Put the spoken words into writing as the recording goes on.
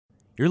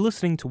You're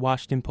listening to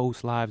Washington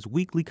Post Live's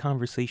weekly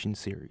conversation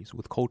series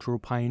with cultural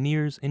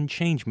pioneers and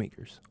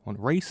changemakers on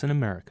race in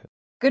America.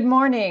 Good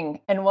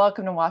morning and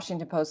welcome to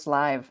Washington Post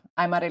Live.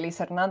 I'm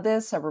Arelis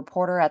Hernández, a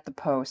reporter at the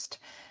Post.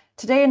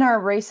 Today in our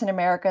Race in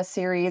America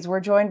series, we're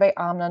joined by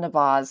Amna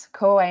Nawaz,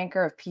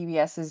 co-anchor of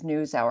PBS's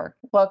NewsHour.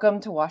 Welcome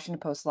to Washington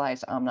Post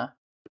Live, Amna.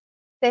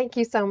 Thank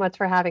you so much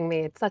for having me.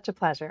 It's such a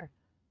pleasure.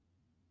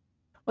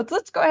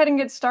 Let's go ahead and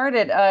get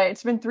started.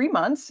 It's been 3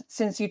 months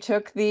since you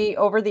took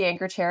over the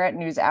anchor chair at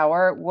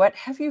NewsHour. What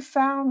have you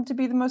found to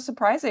be the most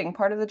surprising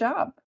part of the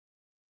job?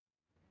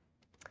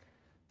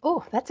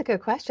 Oh, that's a good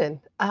question.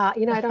 I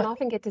don't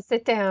often get to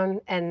sit down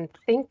and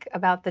think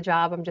about the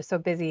job. I'm just so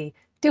busy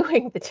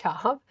doing the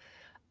job.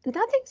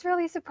 Nothing's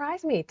really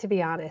surprised me, to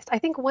be honest. I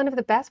think one of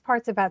the best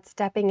parts about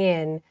stepping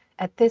in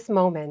at this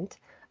moment,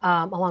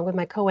 along with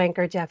my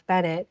co-anchor, Jeff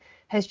Bennett,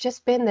 has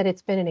just been that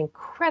it's been an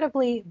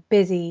incredibly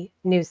busy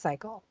news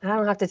cycle. And I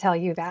don't have to tell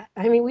you that.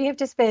 I mean, we have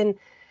just been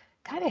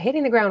kind of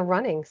hitting the ground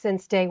running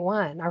since day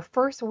one. Our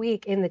first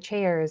week in the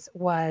chairs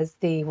was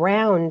the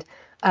round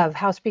of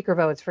House Speaker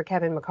votes for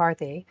Kevin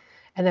McCarthy.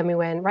 And then we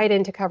went right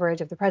into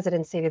coverage of the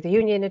President's State of the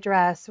Union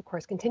address, of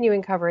course,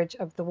 continuing coverage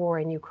of the war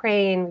in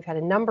Ukraine. We've had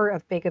a number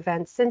of big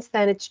events since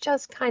then. It's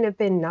just kind of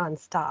been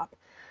nonstop.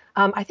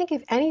 I think,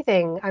 if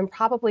anything, I'm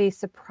probably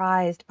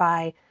surprised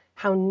by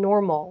how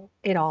normal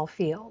it all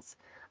feels.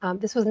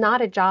 This was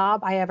not a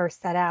job I ever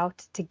set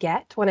out to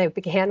get when I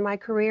began my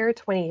career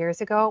 20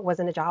 years ago. It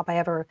wasn't a job I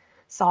ever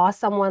saw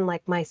someone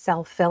like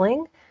myself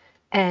filling.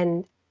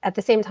 And at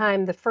the same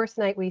time, the first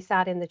night we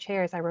sat in the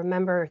chairs, I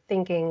remember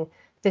thinking,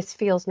 this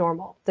feels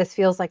normal. This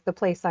feels like the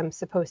place I'm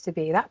supposed to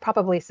be. That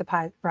probably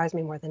surprised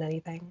me more than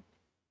anything.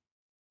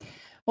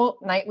 Well,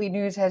 nightly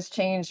news has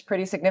changed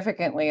pretty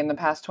significantly in the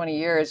past 20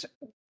 years,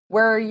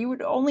 where you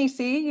would only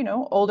see,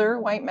 older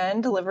white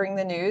men delivering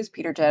the news,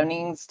 Peter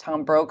Jennings,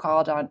 Tom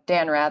Brokaw,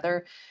 Dan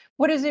Rather.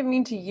 What does it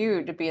mean to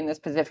you to be in this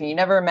position? You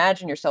never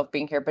imagined yourself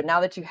being here, but now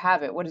that you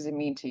have it, what does it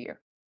mean to you?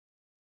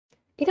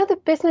 The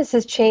business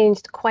has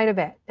changed quite a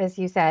bit, as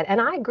you said.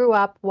 And I grew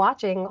up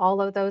watching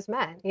all of those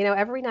men.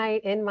 Every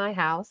night in my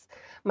house,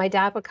 my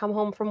dad would come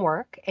home from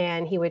work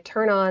and he would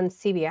turn on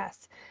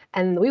CBS.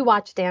 And we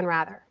watched Dan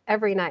Rather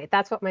every night.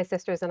 That's what my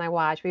sisters and I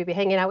watched. We'd be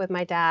hanging out with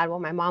my dad while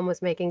my mom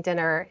was making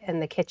dinner in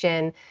the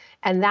kitchen.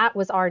 And that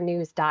was our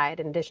news diet,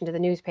 in addition to the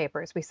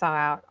newspapers we saw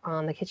out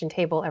on the kitchen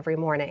table every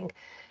morning.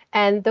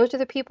 And those are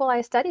the people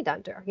I studied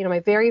under. My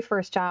very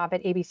first job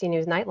at ABC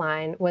News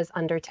Nightline was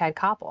under Ted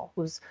Koppel,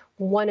 who's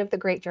one of the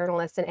great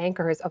journalists and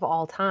anchors of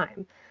all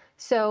time.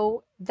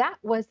 So that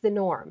was the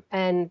norm.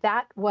 And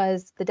that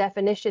was the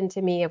definition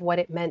to me of what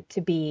it meant to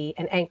be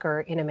an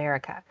anchor in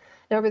America.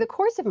 Now, over the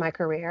course of my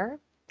career,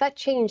 that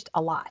changed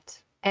a lot.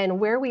 And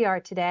where we are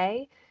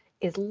today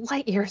is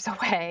light years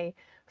away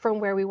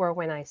from where we were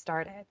when I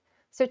started.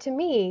 So to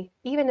me,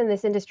 even in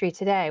this industry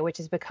today, which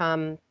has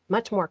become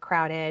much more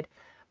crowded,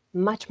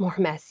 much more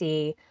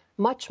messy,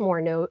 much more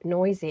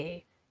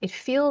noisy, it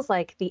feels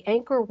like the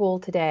anchor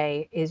role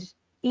today is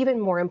even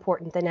more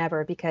important than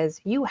ever, because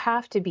you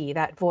have to be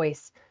that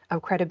voice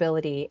of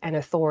credibility and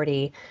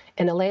authority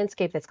in a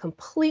landscape that's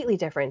completely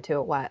different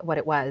to what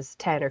it was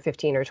 10 or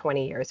 15 or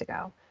 20 years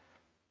ago.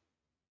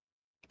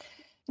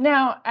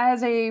 Now,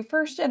 as a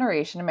first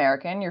generation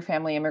American, your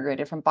family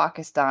immigrated from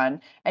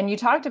Pakistan, and you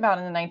talked about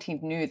in the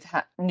 19th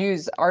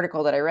news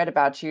article that I read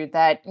about you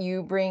that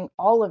you bring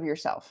all of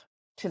yourself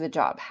to the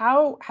job.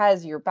 How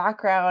has your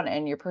background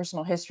and your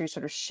personal history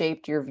sort of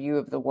shaped your view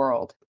of the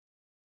world?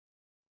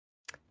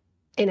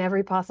 In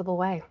every possible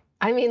way.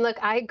 I mean, look,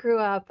 I grew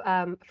up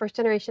first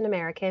generation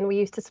American. We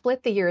used to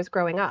split the years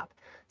growing up.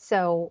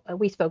 So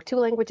we spoke two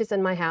languages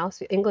in my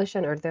house, English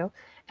and Urdu,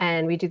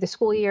 and we do the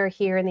school year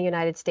here in the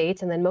United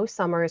States. And then most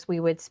summers we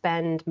would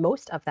spend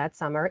most of that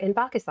summer in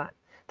Pakistan.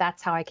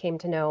 That's how I came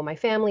to know my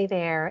family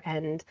there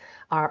and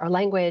our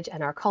language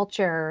and our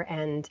culture,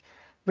 and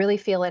really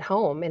feel at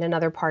home in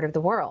another part of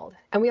the world.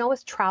 And we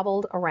always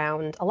traveled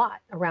around a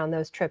lot around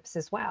those trips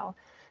as well.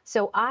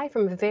 So I,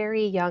 from a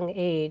very young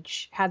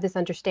age, had this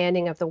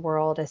understanding of the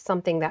world as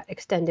something that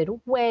extended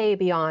way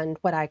beyond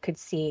what I could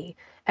see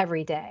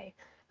every day.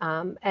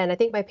 And I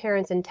think my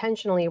parents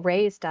intentionally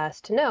raised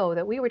us to know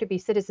that we were to be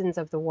citizens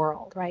of the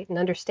world, right? And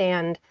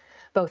understand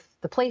both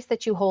the place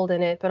that you hold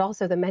in it, but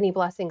also the many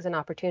blessings and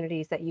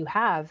opportunities that you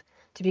have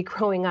to be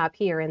growing up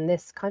here in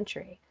this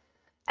country.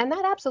 And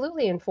that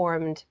absolutely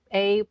informed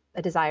a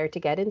desire to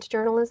get into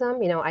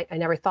journalism. I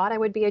never thought I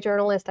would be a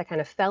journalist. I kind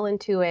of fell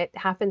into it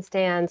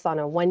happenstance on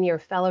a one-year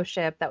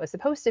fellowship that was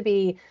supposed to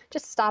be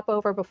just a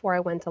stopover before I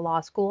went to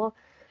law school.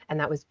 And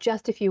that was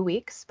just a few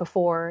weeks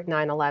before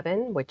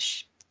 9/11,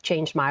 which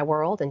changed my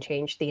world and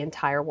changed the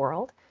entire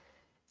world.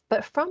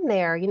 But from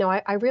there,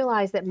 I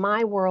realized that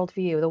my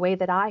worldview, the way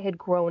that I had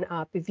grown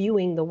up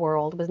viewing the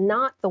world, was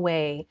not the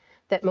way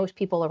that most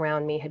people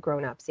around me had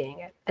grown up seeing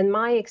it. And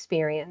my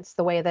experience,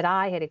 the way that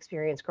I had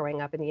experienced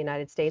growing up in the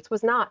United States,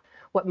 was not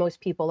what most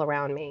people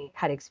around me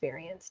had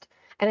experienced.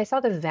 And I saw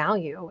the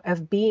value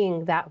of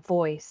being that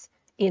voice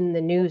in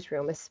the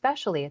newsroom,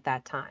 especially at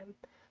that time.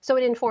 So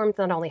it informed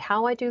not only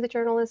how I do the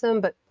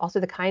journalism, but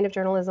also the kind of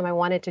journalism I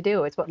wanted to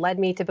do. It's what led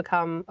me to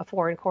become a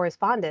foreign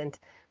correspondent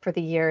for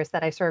the years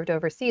that I served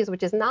overseas,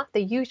 which is not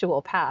the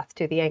usual path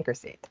to the anchor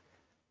seat.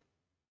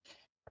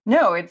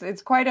 No,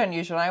 it's quite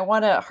unusual. I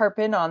want to harp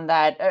in on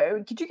that.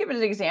 Could you give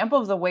an example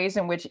of the ways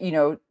in which,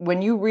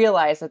 when you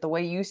realize that the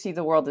way you see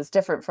the world is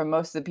different from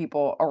most of the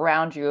people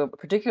around you,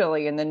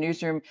 particularly in the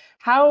newsroom?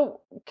 How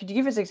could you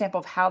give us an example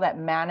of how that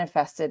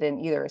manifested in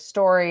either a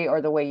story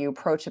or the way you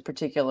approach a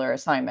particular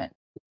assignment?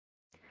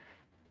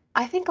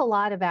 I think a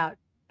lot about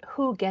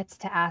who gets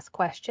to ask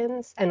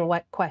questions and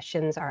what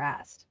questions are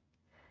asked.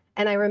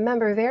 And I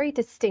remember very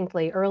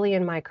distinctly early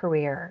in my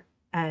career,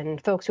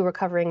 and folks who were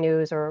covering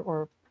news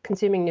or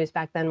consuming news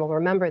back then will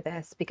remember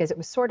this because it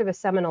was sort of a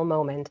seminal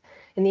moment.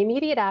 In the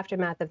immediate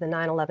aftermath of the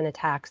 9/11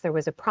 attacks, there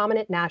was a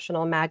prominent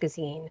national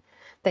magazine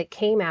that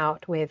came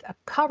out with a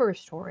cover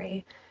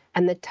story,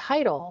 and the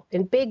title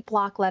in big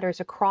block letters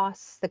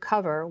across the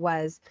cover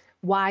was,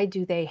 "Why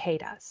Do They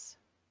Hate Us?"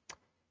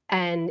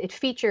 And it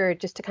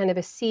featured just a kind of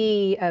a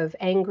sea of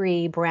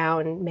angry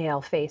brown male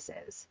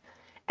faces.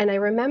 And I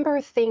remember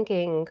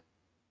thinking,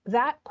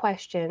 that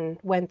question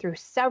went through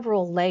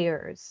several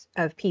layers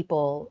of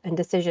people and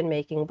decision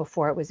making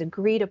before it was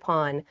agreed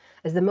upon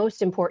as the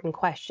most important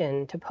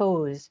question to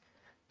pose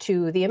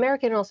to the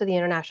American and also the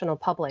international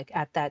public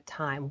at that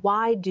time.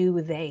 Why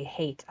do they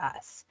hate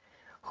us?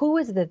 Who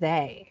is the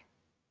they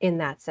in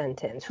that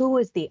sentence? Who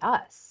is the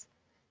us?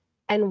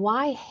 And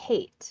why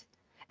hate?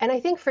 And I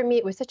think for me,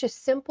 it was such a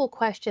simple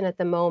question at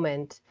the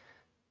moment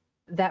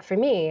that for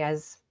me,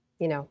 as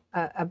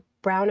a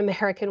brown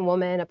American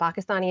woman, a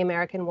Pakistani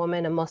American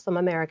woman, a Muslim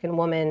American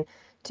woman,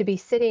 to be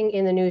sitting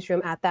in the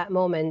newsroom at that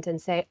moment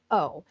and say,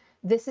 oh,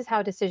 this is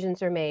how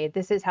decisions are made.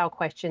 This is how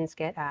questions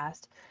get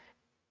asked.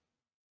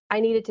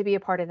 I needed to be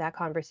a part of that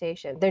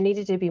conversation. There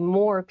needed to be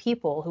more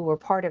people who were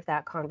part of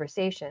that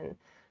conversation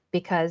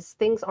because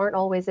things aren't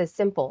always as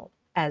simple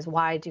as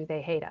why do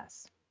they hate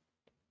us?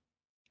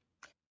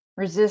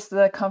 Resist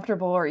the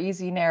comfortable or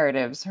easy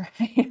narratives,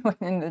 right,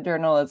 within the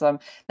journalism.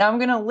 Now I'm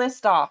going to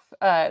list off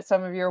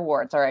some of your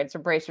awards. All right, so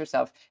brace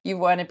yourself. You've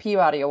won a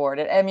Peabody Award,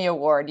 an Emmy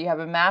Award. You have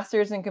a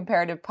master's in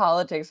comparative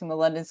politics from the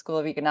London School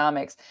of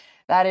Economics.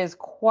 That is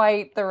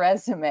quite the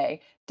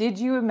resume. Did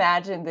you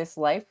imagine this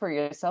life for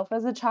yourself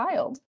as a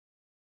child?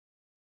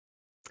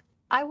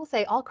 I will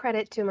say all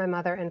credit to my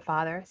mother and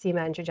father,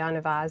 Seema and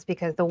Nawaz,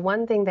 because the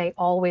one thing they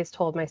always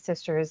told my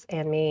sisters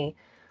and me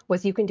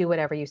was you can do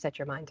whatever you set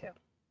your mind to.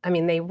 I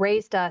mean, they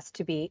raised us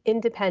to be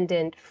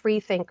independent,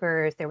 free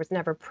thinkers. There was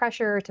never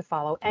pressure to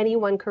follow any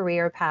one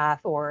career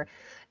path or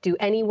do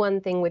any one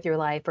thing with your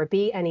life or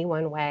be any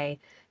one way.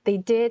 They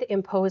did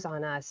impose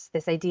on us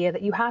this idea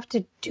that you have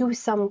to do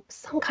some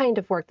kind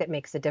of work that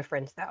makes a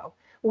difference, though.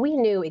 We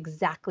knew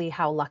exactly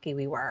how lucky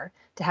we were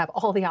to have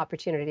all the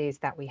opportunities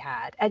that we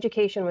had.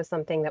 Education was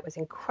something that was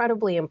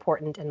incredibly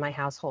important in my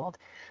household.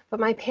 But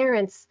my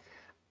parents,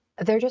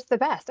 they're just the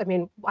best. I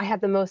mean, I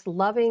had the most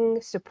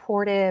loving,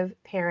 supportive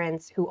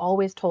parents who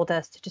always told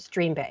us to just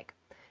dream big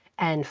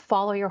and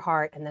follow your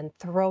heart and then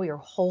throw your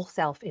whole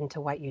self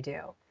into what you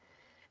do.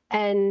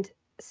 And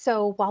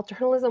so while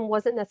journalism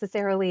wasn't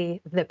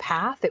necessarily the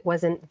path, it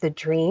wasn't the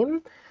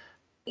dream,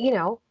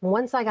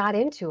 once I got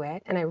into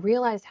it and I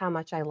realized how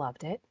much I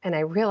loved it and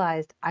I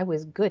realized I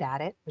was good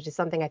at it, which is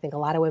something I think a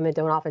lot of women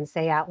don't often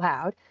say out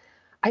loud,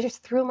 I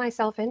just threw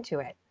myself into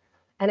it.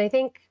 And I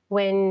think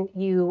when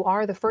you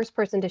are the first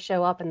person to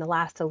show up and the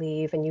last to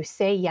leave, and you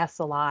say yes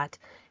a lot,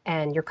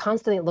 and you're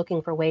constantly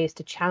looking for ways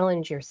to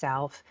challenge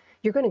yourself,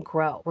 you're going to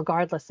grow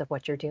regardless of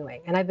what you're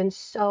doing. And I've been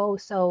so,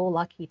 so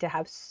lucky to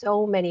have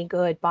so many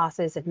good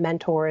bosses and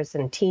mentors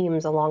and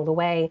teams along the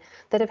way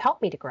that have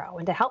helped me to grow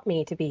and to help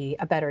me to be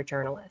a better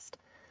journalist.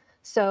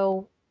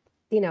 So,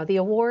 the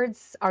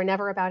awards are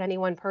never about any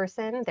one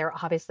person. They're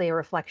obviously a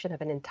reflection of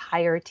an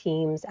entire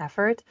team's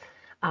effort.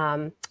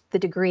 The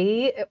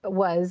degree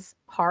was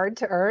hard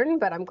to earn,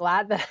 but I'm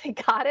glad that I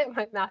got it.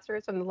 My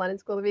master's from the London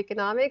School of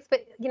Economics.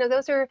 But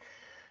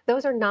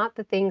those are not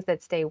the things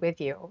that stay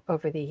with you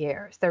over the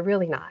years. They're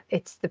really not.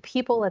 It's the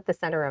people at the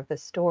center of the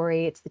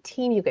story. It's the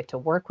team you get to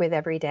work with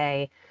every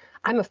day.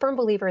 I'm a firm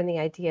believer in the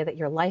idea that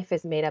your life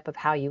is made up of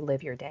how you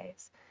live your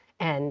days.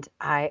 And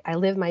I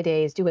live my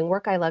days doing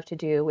work I love to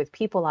do with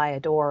people I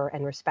adore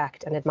and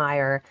respect and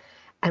admire.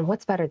 And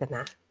what's better than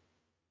that?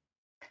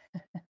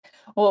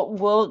 Well,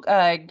 we'll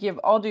give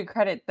all due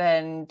credit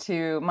then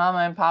to Mama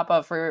and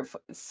Papa for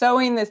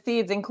sowing the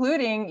seeds,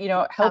 including,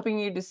 helping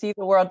you to see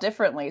the world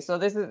differently. So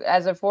this is,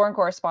 as a foreign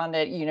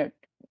correspondent,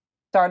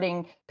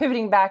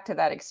 pivoting back to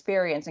that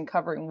experience and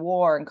covering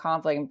war and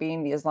conflict and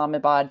being the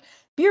Islamabad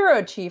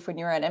bureau chief when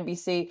you were at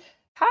NBC.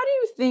 How do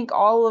you think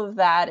all of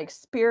that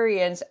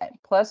experience,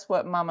 plus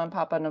what Mama and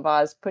Papa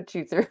Nawaz put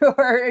you through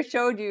or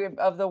showed you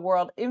of the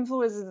world,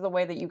 influences the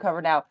way that you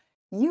cover now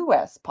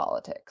U.S.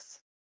 politics?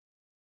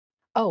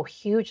 Oh,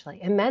 hugely,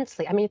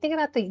 immensely. I mean, think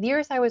about the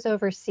years I was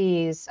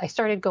overseas. I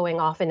started going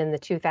often in the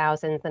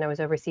 2000s, and I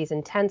was overseas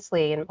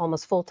intensely and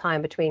almost full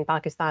time between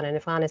Pakistan and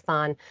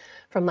Afghanistan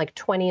from like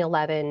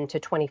 2011 to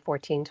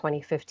 2014,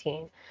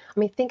 2015. I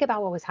mean, think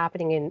about what was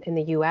happening in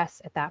the US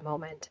at that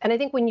moment. And I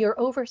think when you're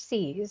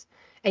overseas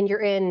and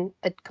you're in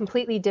a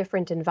completely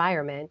different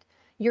environment,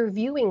 you're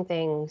viewing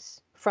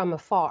things from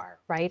afar,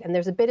 right? And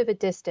there's a bit of a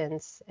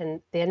distance,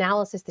 and the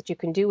analysis that you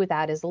can do with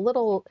that is it's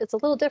a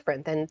little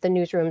different than the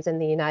newsrooms in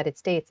the United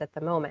States at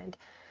the moment.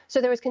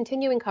 So there was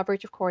continuing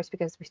coverage, of course,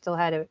 because we still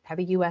had to have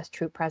a U.S.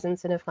 troop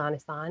presence in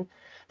Afghanistan.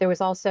 There was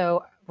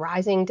also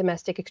rising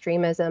domestic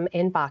extremism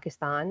in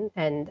Pakistan,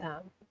 and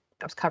I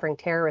was covering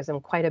terrorism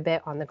quite a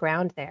bit on the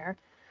ground there.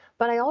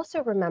 But I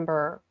also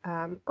remember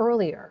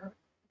earlier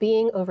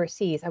being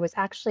overseas. I was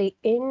actually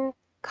in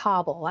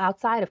Kabul,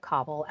 outside of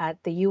Kabul,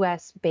 at the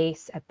U.S.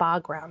 base at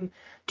Bagram,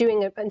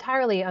 doing an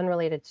entirely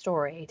unrelated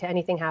story to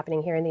anything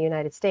happening here in the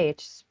United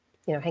States,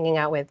 hanging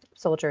out with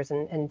soldiers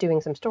and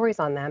doing some stories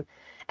on them.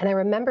 And I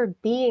remember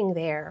being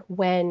there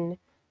when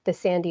the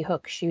Sandy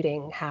Hook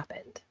shooting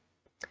happened.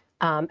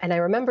 And I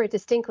remember it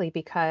distinctly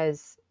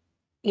because,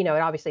 it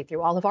obviously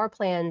threw all of our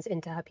plans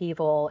into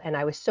upheaval, and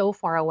I was so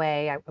far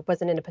away, I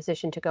wasn't in a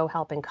position to go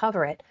help and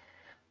cover it.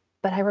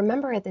 But I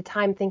remember at the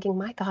time thinking,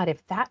 my God,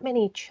 if that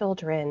many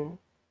children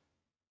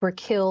were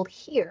killed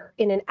here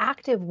in an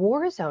active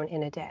war zone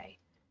in a day,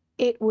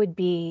 it would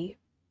be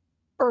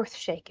earth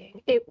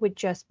shaking. It would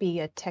just be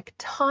a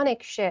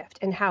tectonic shift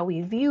in how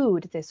we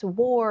viewed this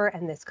war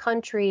and this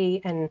country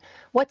and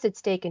what's at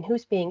stake and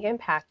who's being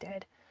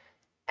impacted.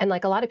 And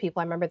like a lot of people,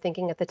 I remember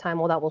thinking at the time,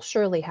 well, that will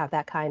surely have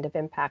that kind of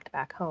impact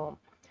back home.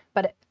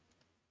 But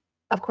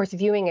of course,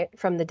 viewing it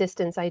from the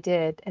distance I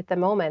did at the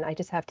moment, I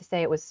just have to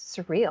say it was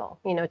surreal,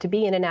 to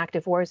be in an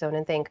active war zone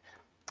and think,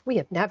 we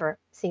have never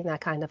seen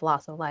that kind of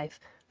loss of life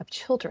of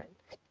children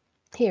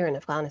here in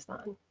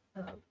Afghanistan.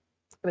 It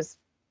was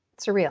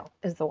surreal,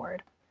 is the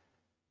word.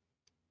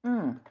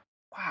 Wow.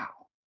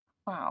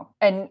 Wow.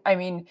 And I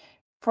mean,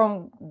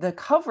 from the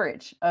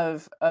coverage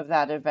of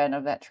that event,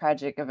 of that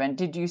tragic event,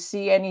 did you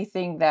see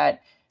anything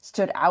that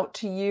stood out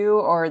to you,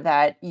 or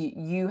that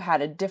you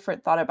had a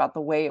different thought about the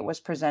way it was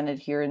presented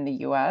here in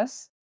the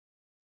US?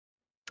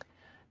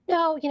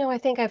 No, I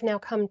think I've now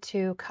come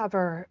to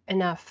cover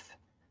enough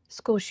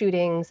school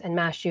shootings and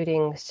mass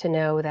shootings to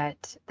know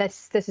that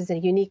this is a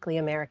uniquely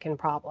American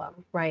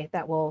problem, right?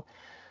 That will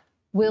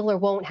or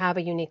won't have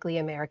a uniquely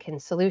American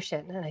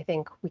solution. And I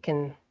think we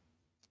can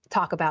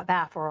talk about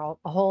that for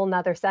a whole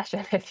nother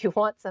session if you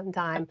want some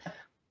time.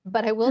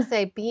 But I will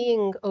say,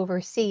 being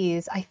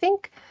overseas, I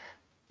think,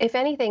 if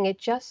anything, it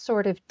just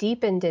sort of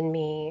deepened in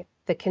me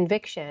the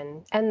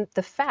conviction and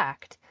the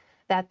fact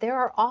that there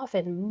are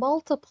often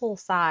multiple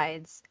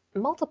sides,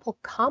 multiple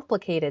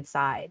complicated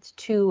sides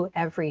to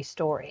every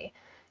story.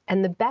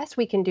 And the best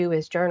we can do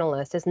as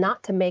journalists is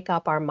not to make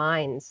up our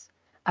minds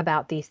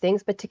about these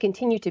things, but to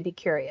continue to be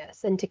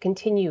curious and to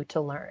continue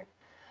to learn.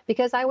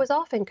 Because I was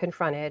often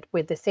confronted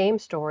with the same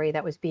story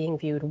that was being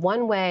viewed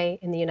one way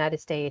in the United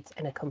States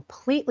and a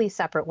completely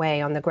separate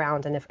way on the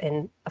ground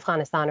in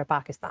Afghanistan or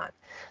Pakistan.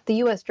 The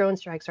US drone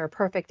strikes are a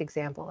perfect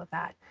example of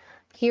that.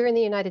 Here in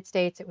the United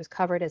States, it was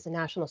covered as a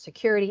national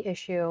security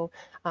issue.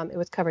 It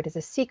was covered as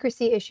a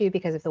secrecy issue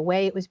because of the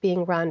way it was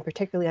being run,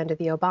 particularly under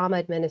the Obama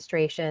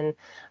administration.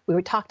 We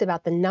were talked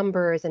about the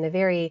numbers in a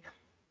very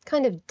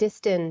kind of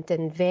distant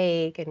and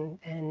vague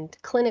and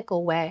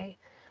clinical way.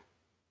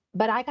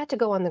 But I got to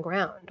go on the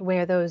ground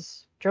where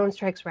those drone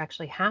strikes were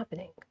actually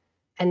happening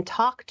and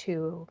talk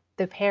to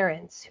the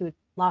parents who'd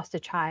lost a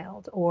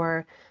child,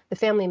 or the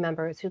family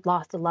members who'd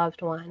lost a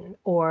loved one,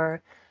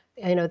 or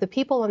the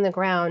people on the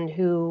ground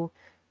who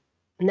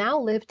now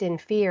lived in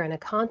fear and a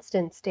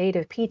constant state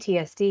of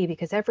PTSD,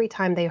 because every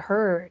time they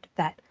heard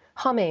that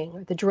humming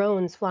or the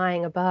drones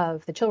flying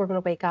above, the children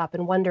would wake up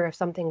and wonder if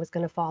something was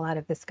going to fall out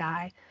of the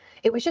sky.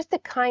 It was just the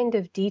kind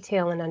of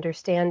detail and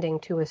understanding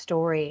to a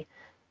story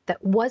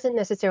that wasn't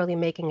necessarily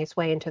making its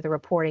way into the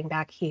reporting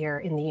back here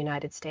in the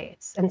United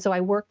States. And so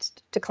I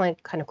worked to kind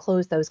of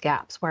close those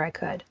gaps where I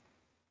could.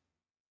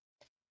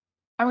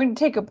 I'm going to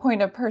take a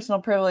point of personal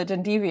privilege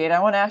and deviate.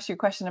 I want to ask you a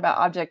question about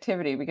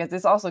objectivity, because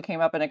this also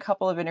came up in a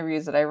couple of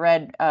interviews that I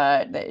read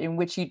in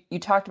which you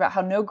talked about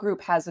how no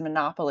group has a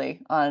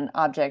monopoly on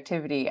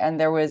objectivity. And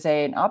there was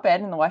an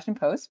op-ed in the Washington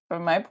Post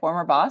from my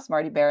former boss,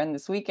 Marty Barron,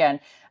 this weekend,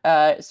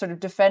 sort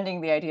of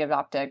defending the idea of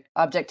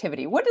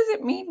objectivity. What does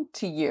it mean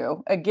to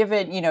you,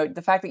 given,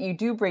 the fact that you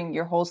do bring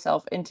your whole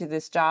self into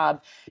this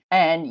job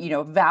and,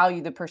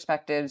 value the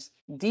perspectives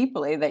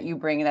deeply that you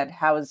bring, that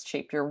has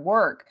shaped your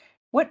work?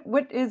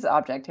 What is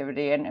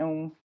objectivity,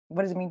 and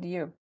what does it mean to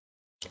you?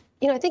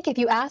 I think if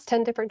you asked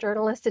 10 different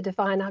journalists to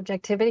define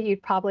objectivity,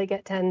 you'd probably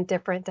get 10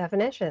 different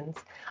definitions.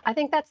 I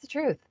think that's the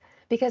truth,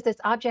 because it's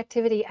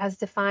objectivity as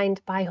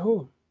defined by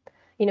whom?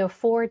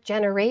 For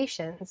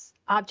generations,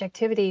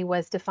 objectivity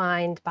was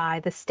defined by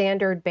the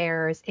standard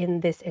bearers in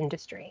this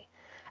industry.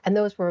 And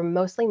those were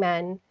mostly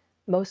men,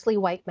 mostly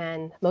white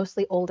men,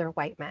 mostly older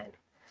white men.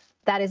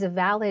 That is a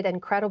valid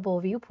and credible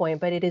viewpoint,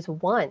 but it is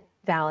one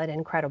valid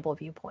and credible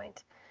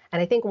viewpoint.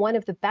 And I think one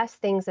of the best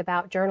things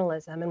about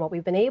journalism and what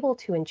we've been able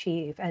to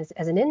achieve as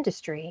an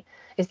industry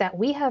is that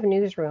we have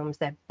newsrooms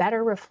that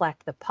better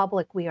reflect the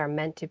public we are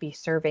meant to be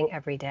serving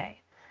every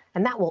day.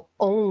 And that will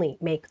only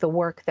make the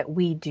work that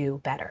we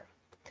do better.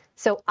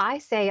 So I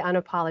say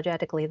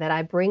unapologetically that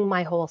I bring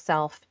my whole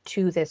self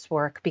to this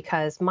work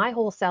because my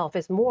whole self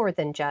is more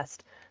than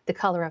just the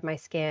color of my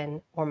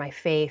skin or my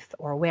faith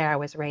or where I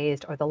was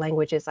raised or the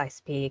languages I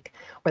speak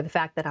or the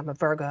fact that I'm a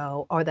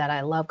Virgo or that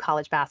I love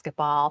college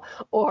basketball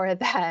or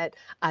that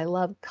I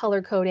love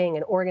color coding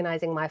and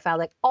organizing my file.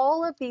 Like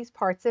all of these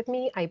parts of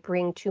me I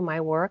bring to my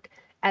work,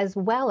 as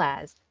well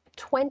as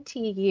 20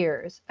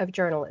 years of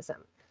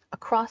journalism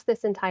across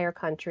this entire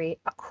country,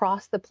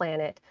 across the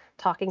planet,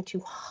 talking to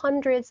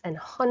hundreds and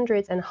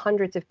hundreds and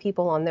hundreds of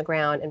people on the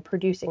ground and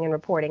producing and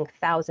reporting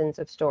thousands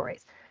of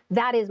stories.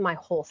 That is my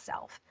whole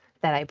self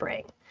that I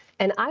bring.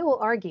 And I will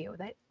argue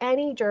that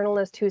any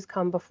journalist who's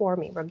come before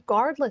me,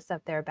 regardless of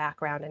their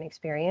background and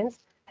experience,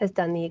 has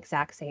done the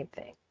exact same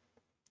thing.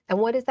 And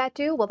what does that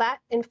do? Well, that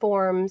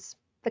informs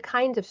the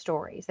kinds of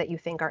stories that you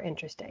think are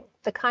interesting,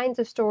 the kinds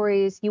of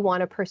stories you want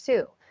to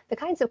pursue, the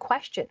kinds of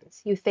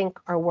questions you think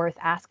are worth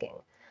asking,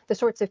 the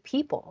sorts of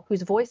people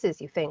whose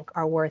voices you think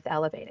are worth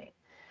elevating.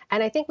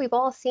 And I think we've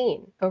all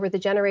seen over the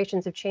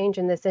generations of change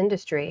in this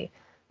industry,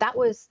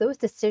 those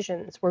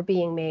decisions were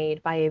being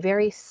made by a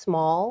very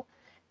small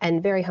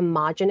and very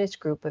homogenous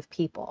group of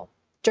people.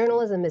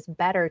 Journalism is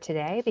better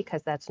today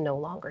because that's no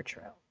longer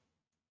true.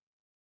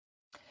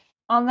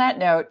 On that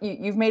note,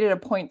 you've made it a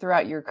point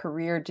throughout your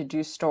career to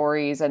do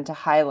stories and to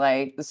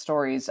highlight the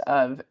stories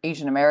of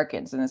Asian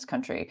Americans in this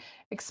country.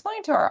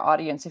 Explain to our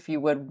audience, if you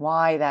would,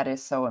 why that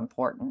is so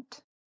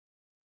important.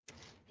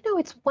 You know,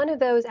 it's one of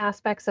those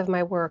aspects of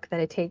my work that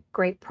I take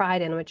great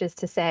pride in, which is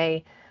to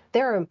say,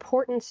 there are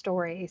important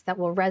stories that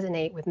will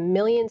resonate with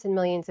millions and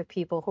millions of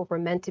people who were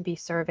meant to be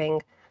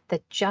serving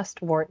that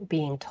just weren't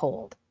being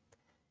told.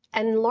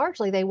 And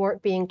largely they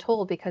weren't being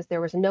told because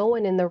there was no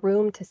one in the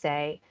room to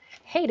say,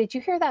 hey, did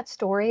you hear that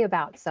story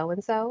about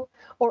so-and-so?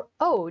 Or,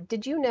 oh,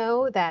 did you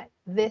know that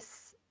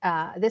this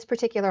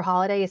particular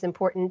holiday is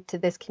important to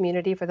this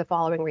community for the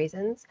following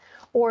reasons?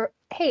 Or,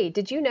 hey,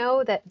 did you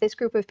know that this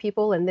group of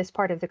people in this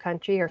part of the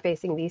country are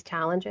facing these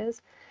challenges?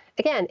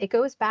 Again, it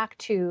goes back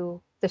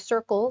to the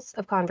circles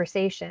of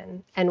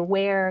conversation and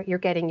where you're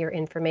getting your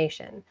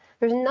information.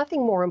 There's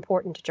nothing more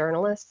important to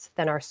journalists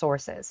than our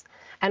sources.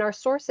 And our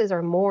sources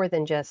are more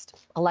than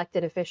just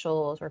elected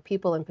officials or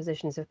people in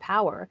positions of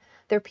power.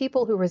 They're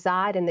people who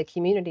reside in the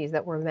communities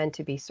that we're meant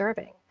to be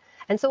serving.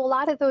 And so a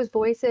lot of those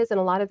voices and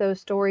a lot of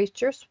those stories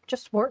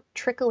just weren't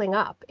trickling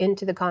up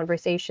into the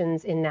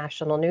conversations in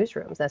national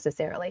newsrooms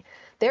necessarily.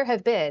 There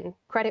have been,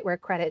 credit where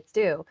credit's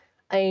due,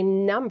 a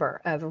number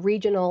of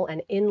regional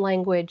and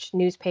in-language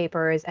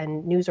newspapers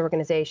and news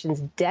organizations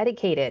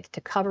dedicated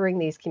to covering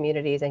these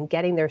communities and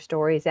getting their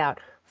stories out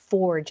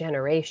for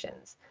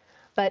generations.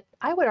 But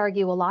I would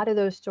argue a lot of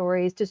those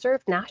stories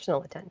deserve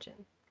national attention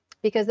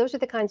because those are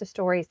the kinds of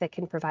stories that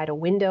can provide a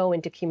window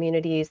into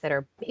communities that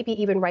are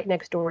maybe even right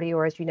next door to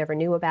yours you never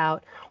knew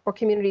about, or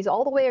communities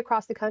all the way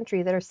across the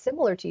country that are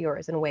similar to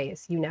yours in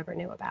ways you never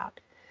knew about.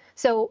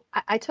 So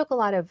I took a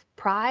lot of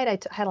pride. I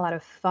had a lot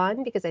of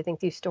fun because I think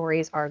these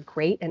stories are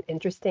great and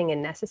interesting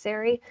and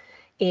necessary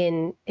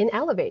in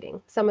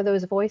elevating some of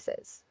those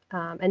voices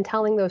and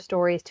telling those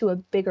stories to a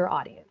bigger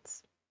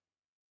audience.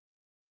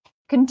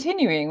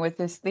 Continuing with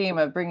this theme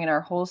of bringing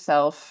our whole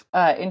self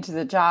into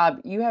the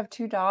job, you have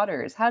two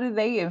daughters. How do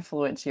they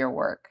influence your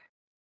work?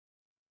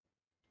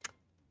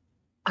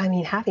 I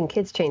mean, having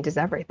kids changes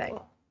everything.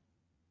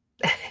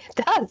 It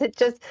does.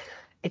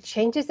 It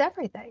changes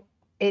everything.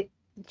 It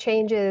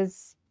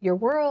changes your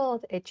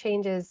world. It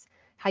changes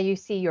how you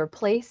see your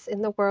place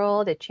in the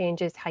world. It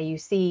changes how you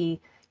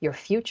see your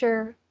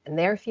future and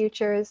their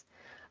futures.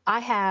 I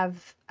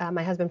have,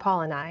 my husband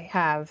Paul and I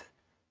have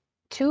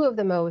two of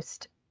the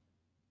most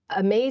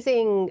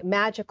amazing,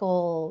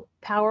 magical,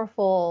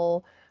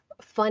 powerful,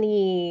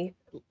 funny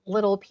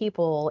little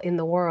people in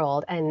the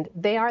world. And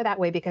they are that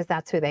way because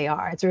that's who they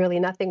are. It's really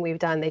nothing we've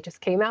done. They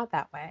just came out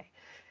that way.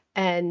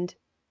 And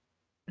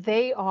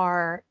they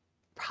are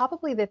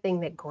probably the thing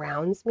that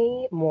grounds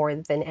me more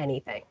than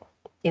anything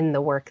in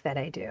the work that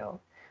I do.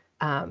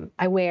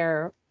 I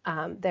wear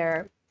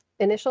their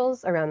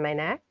initials around my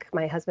neck,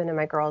 my husband and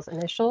my girl's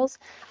initials.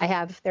 I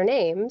have their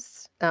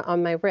names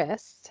on my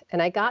wrist,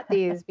 and I got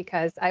these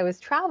because I was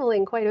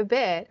traveling quite a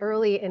bit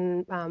early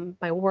in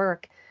my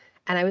work,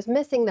 and I was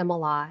missing them a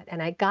lot.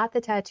 And I got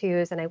the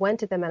tattoos, and I went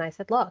to them, and I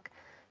said, look,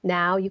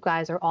 now you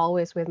guys are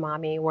always with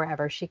mommy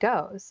wherever she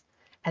goes.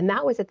 And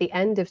that was at the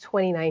end of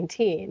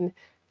 2019.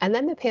 And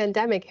then the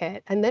pandemic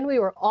hit, and then we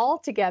were all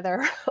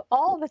together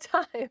all the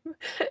time.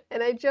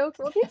 And I joked,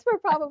 well, these were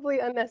probably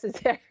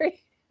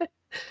unnecessary.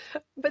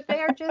 But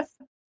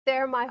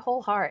they're my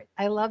whole heart.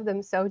 I love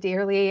them so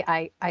dearly.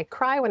 I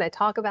cry when I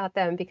talk about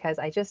them because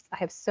I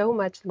have so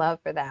much love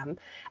for them.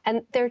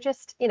 And they're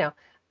just,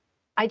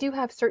 I do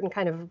have certain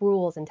kind of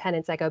rules and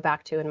tenets I go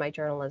back to in my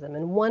journalism.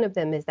 And one of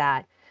them is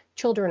that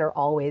children are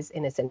always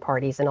innocent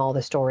parties in all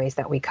the stories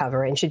that we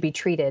cover and should be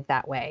treated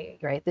that way,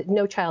 right? That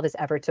no child is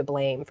ever to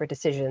blame for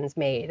decisions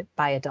made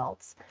by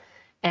adults.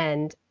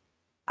 And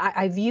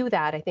I view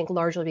that, I think,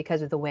 largely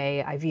because of the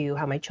way I view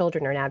how my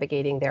children are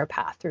navigating their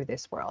path through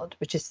this world,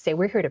 which is to say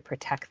we're here to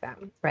protect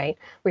them, right?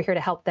 We're here to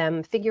help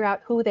them figure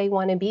out who they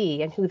want to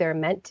be and who they're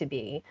meant to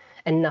be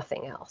and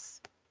nothing else.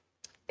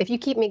 If you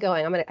keep me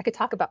going, I could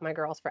talk about my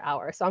girls for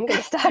hours, so I'm going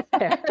to stop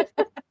there.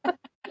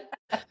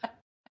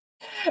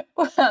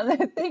 Well,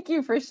 thank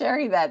you for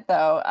sharing that,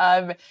 though.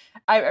 I'm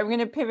going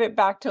to pivot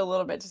back to a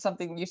little bit to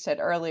something you said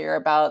earlier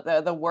about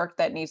the work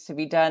that needs to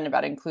be done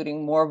about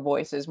including more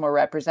voices, more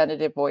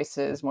representative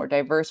voices, more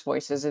diverse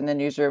voices in the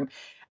newsroom.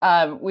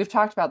 We've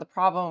talked about the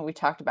problem. We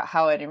talked about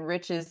how it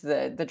enriches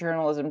the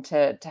journalism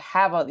to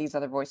have all these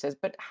other voices.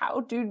 But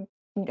how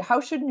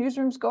should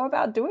newsrooms go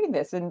about doing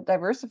this and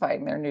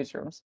diversifying their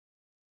newsrooms?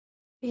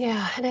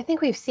 Yeah, and I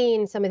think we've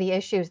seen some of the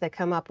issues that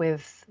come up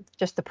with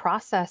just the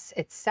process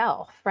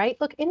itself, right?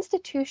 Look,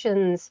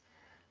 institutions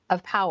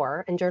of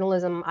power, and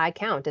journalism I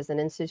count as an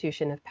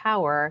institution of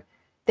power,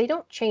 they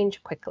don't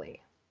change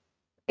quickly.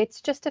 It's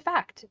just a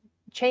fact.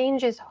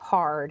 Change is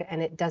hard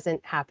and it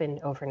doesn't happen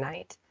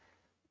overnight.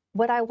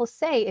 What I will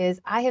say is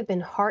I have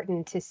been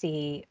heartened to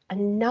see a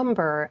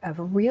number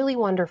of really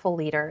wonderful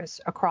leaders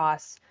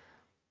across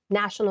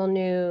national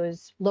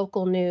news,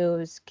 local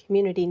news,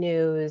 community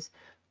news,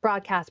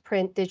 broadcast,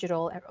 print,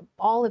 digital,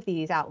 all of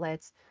these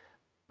outlets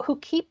who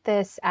keep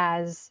this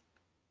as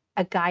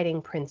a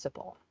guiding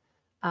principle.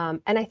 And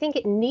I think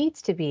it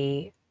needs to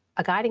be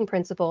a guiding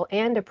principle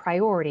and a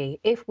priority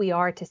if we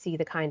are to see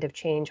the kind of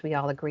change we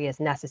all agree is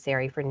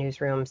necessary for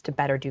newsrooms to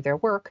better do their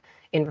work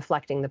in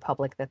reflecting the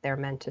public that they're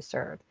meant to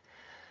serve.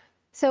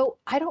 So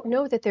I don't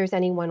know that there's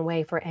any one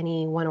way for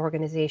any one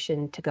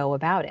organization to go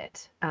about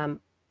it.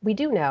 We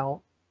do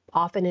know,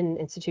 often in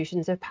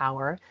institutions of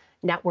power,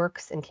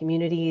 networks and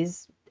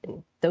communities,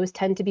 those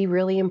tend to be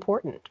really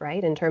important,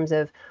 right? In terms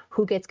of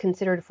who gets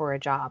considered for a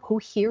job, who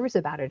hears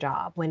about a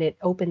job when it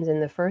opens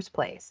in the first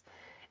place.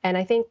 And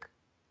I think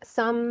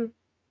some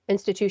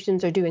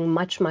institutions are doing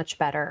much, much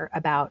better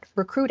about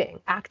recruiting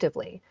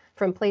actively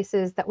from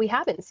places that we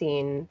haven't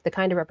seen the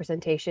kind of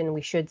representation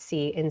we should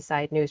see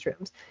inside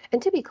newsrooms.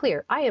 And to be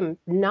clear, I am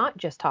not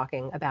just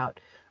talking about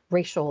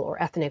racial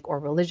or ethnic or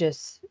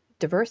religious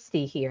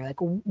diversity here. Like,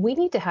 we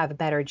need to have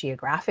better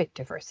geographic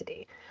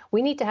diversity.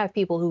 We need to have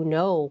people who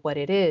know what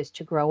it is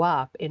to grow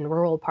up in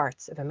rural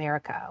parts of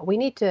America. We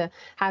need to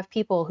have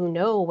people who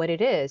know what it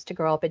is to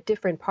grow up at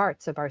different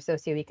parts of our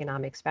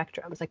socioeconomic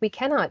spectrums. Like, we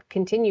cannot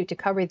continue to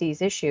cover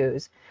these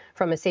issues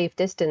from a safe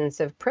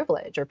distance of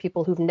privilege or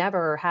people who've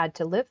never had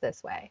to live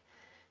this way.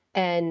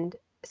 And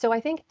so I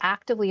think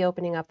actively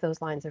opening up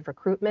those lines of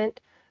recruitment,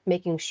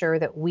 making sure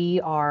that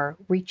we are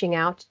reaching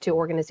out to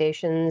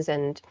organizations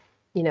and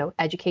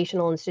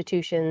educational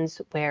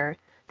institutions where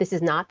this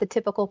is not the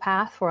typical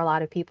path for a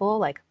lot of people.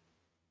 Like,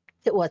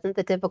 it wasn't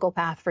the typical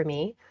path for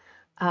me.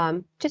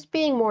 Just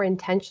being more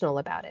intentional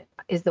about it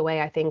is the way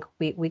I think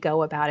we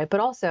go about it. But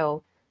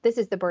also, this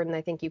is the burden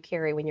I think you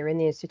carry when you're in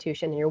the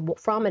institution and you're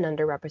from an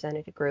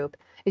underrepresented group,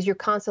 is you're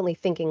constantly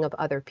thinking of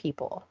other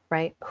people,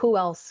 right? Who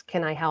else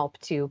can I help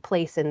to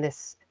place in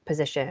this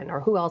position? Or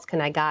who else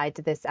can I guide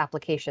to this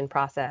application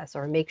process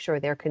or make sure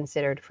they're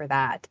considered for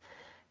that?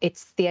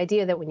 It's the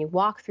idea that when you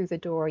walk through the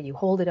door, you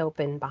hold it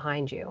open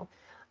behind you.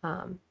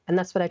 And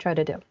that's what I try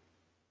to do.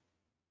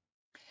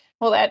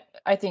 Well, that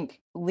I think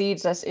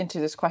leads us into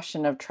this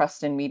question of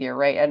trust in media,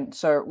 right? And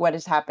so, what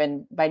has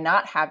happened by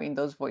not having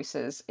those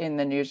voices in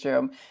the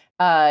newsroom?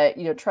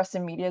 Trust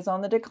in media is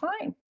on the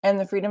decline, and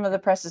the freedom of the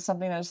press is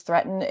something that is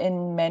threatened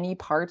in many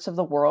parts of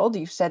the world.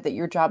 You said that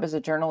your job as a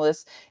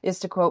journalist is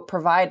to, quote,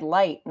 provide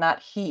light,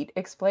 not heat.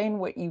 Explain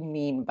what you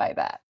mean by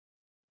that.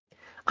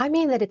 I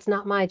mean that it's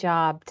not my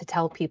job to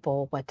tell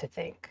people what to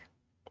think.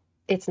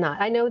 It's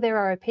not. I know there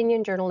are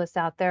opinion journalists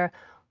out there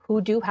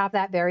who do have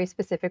that very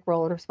specific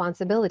role and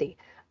responsibility.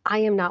 I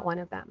am not one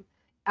of them.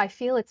 I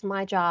feel it's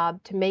my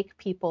job to make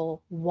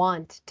people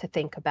want to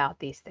think about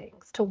these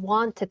things, to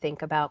want to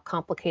think about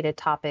complicated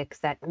topics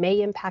that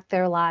may impact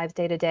their lives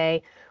day to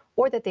day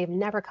or that they've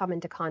never come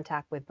into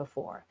contact with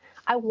before.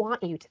 I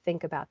want you to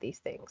think about these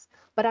things,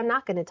 but I'm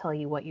not going to tell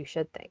you what you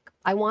should think.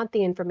 I want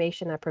the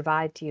information I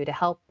provide to you to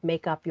help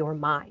make up your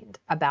mind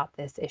about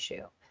this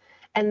issue.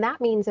 And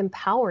that means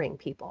empowering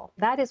people.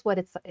 That is what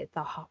it's at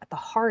the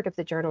heart of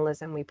the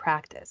journalism we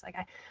practice. Like,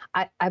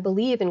 I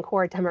believe in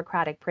core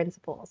democratic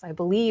principles. I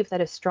believe that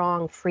a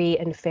strong, free,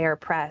 and fair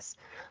press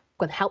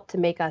can help to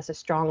make us a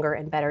stronger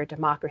and better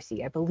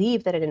democracy. I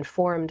believe that an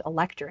informed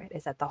electorate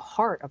is at the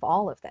heart of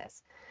all of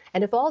this.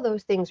 And if all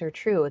those things are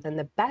true, then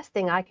the best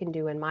thing I can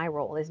do in my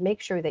role is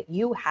make sure that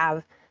you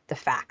have the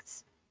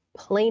facts,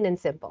 plain and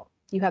simple.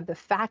 You have the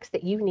facts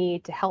that you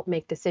need to help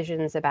make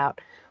decisions about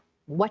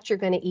what you're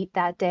going to eat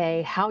that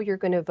day, how you're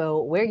going to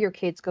vote, where your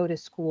kids go to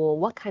school,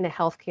 what kind of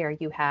health care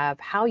you have,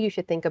 how you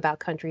should think about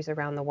countries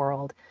around the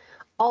world,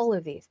 all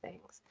of these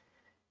things.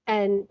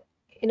 And,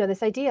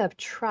 this idea of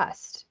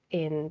trust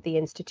in the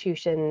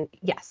institution,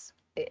 yes,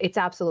 it's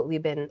absolutely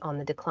been on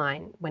the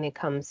decline when it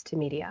comes to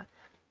media.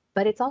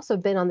 But it's also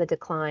been on the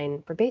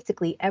decline for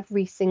basically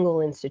every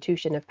single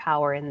institution of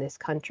power in this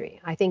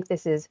country. I think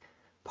this is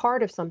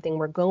part of something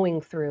we're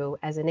going through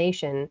as a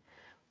nation,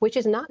 which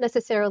is not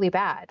necessarily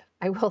bad,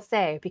 I will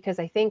say, because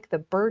I think the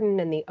burden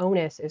and the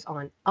onus is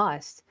on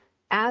us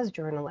as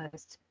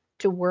journalists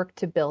to work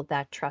to build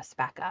that trust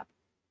back up.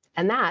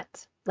 And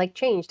that, like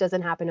change,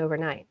 doesn't happen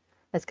overnight.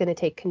 That's going to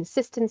take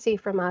consistency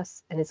from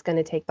us, and it's going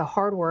to take the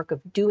hard work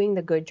of doing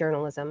the good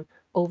journalism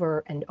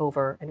over and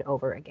over and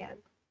over again.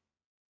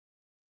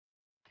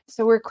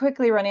 So we're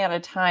quickly running out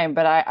of time,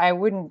 but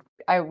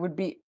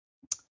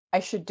I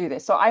should do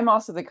this. So I'm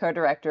also the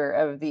co-director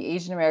of the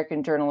Asian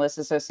American Journalists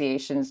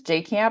Association's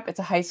JCamp. It's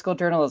a high school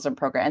journalism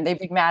program, and they'd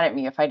be mad at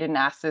me if I didn't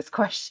ask this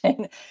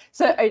question.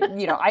 So,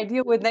 I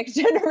deal with next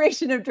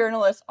generation of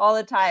journalists all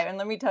the time, and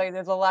let me tell you,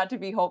 there's a lot to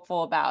be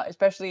hopeful about,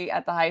 especially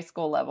at the high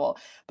school level.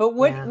 But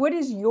what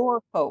is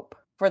your hope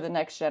for the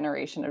next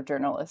generation of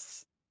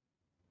journalists?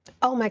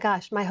 Oh my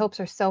gosh, my hopes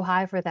are so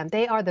high for them.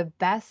 They are the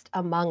best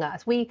among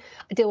us. We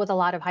deal with a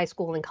lot of high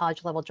school and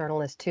college level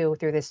journalists too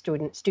through this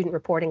student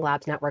reporting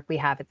labs network we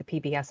have at the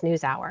PBS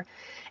NewsHour.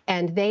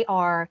 And they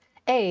are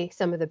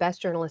some of the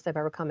best journalists I've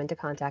ever come into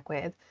contact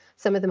with,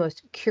 some of the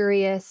most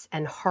curious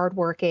and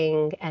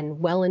hardworking and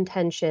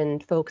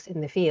well-intentioned folks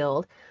in the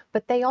field.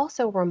 But they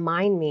also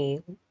remind me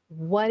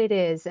what it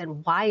is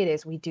and why it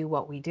is we do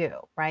what we do,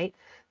 right?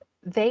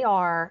 They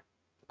are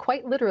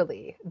quite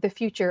literally the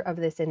future of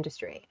this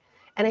industry.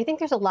 And I think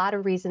there's a lot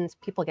of reasons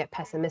people get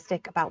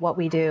pessimistic about what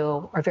we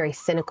do or very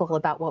cynical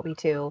about what we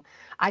do.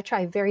 I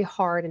try very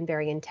hard and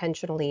very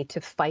intentionally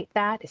to fight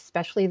that,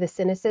 especially the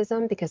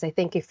cynicism, because I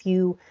think if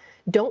you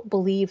don't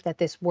believe that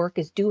this work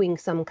is doing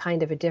some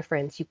kind of a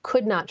difference, you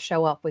could not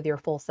show up with your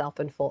full self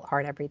and full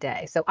heart every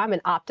day. So I'm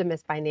an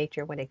optimist by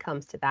nature when it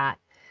comes to that.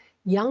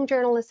 Young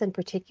journalists in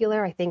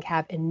particular, I think,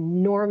 have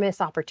enormous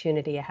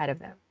opportunity ahead of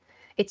them.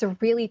 It's a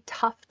really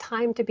tough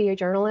time to be a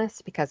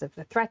journalist because of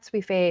the threats we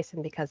face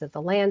and because of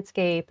the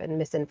landscape and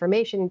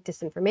misinformation,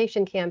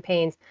 disinformation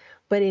campaigns.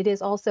 But it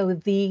is also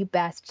the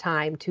best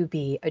time to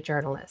be a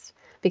journalist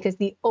because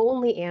the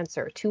only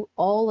answer to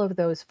all of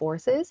those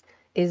forces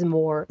is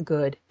more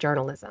good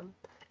journalism.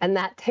 And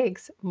that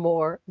takes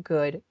more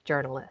good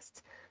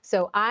journalists.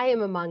 So I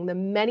am among the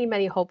many,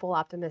 many hopeful,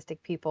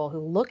 optimistic people who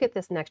look at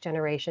this next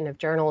generation of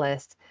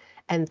journalists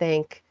and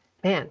think,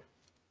 man,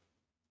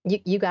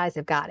 you guys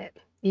have got it.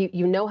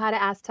 You know how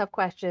to ask tough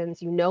questions.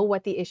 You know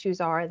what the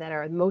issues are that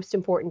are most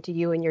important to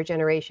you and your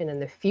generation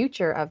and the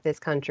future of this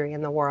country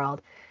and the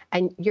world.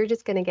 And you're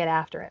just going to get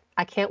after it.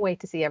 I can't wait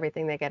to see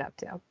everything they get up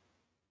to.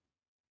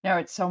 No,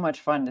 it's so much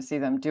fun to see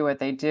them do what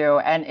they do.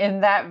 And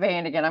in that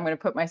vein, again, I'm going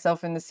to put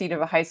myself in the seat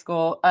of a high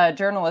school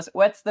journalist.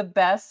 What's the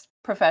best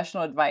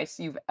professional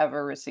advice you've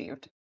ever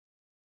received?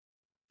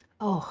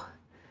 Oh,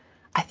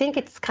 I think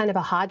it's kind of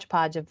a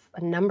hodgepodge of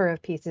a number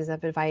of pieces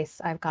of advice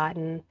I've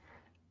gotten.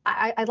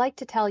 I like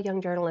to tell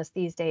young journalists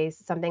these days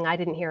something I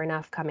didn't hear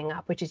enough coming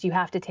up, which is you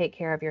have to take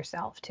care of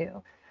yourself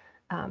too.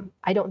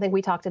 I don't think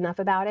we talked enough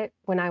about it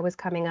when I was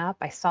coming up.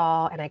 I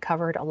saw and I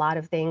covered a lot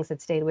of things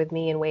that stayed with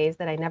me in ways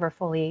that I never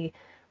fully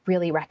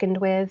really reckoned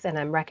with, and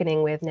I'm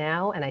reckoning with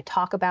now. And I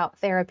talk about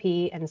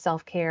therapy and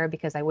self-care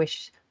because I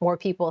wish more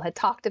people had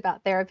talked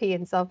about therapy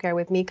and self-care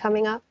with me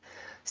coming up.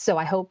 So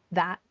I hope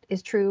that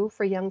is true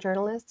for young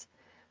journalists,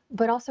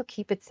 but also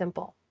keep it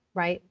simple,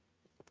 right?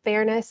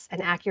 Fairness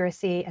and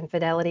accuracy and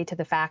fidelity to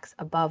the facts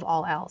above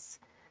all else.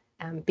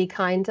 Be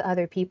kind to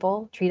other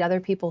people, treat other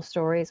people's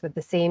stories with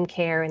the same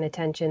care and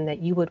attention that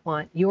you would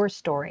want your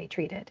story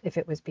treated if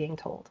it was being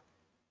told.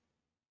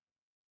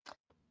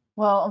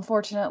 Well,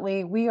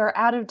 unfortunately, we are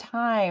out of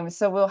time,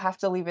 so we'll have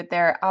to leave it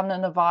there. Amna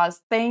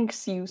Nawaz,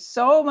 thanks you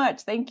so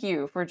much. Thank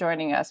you for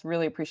joining us.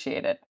 Really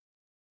appreciate it.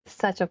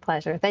 Such a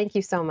pleasure. Thank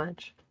you so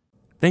much.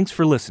 Thanks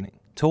for listening.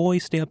 To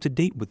always stay up to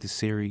date with this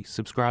series,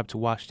 subscribe to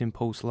Washington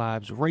Post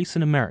Live's Race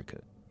in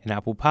America in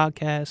Apple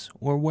Podcasts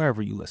or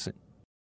wherever you listen.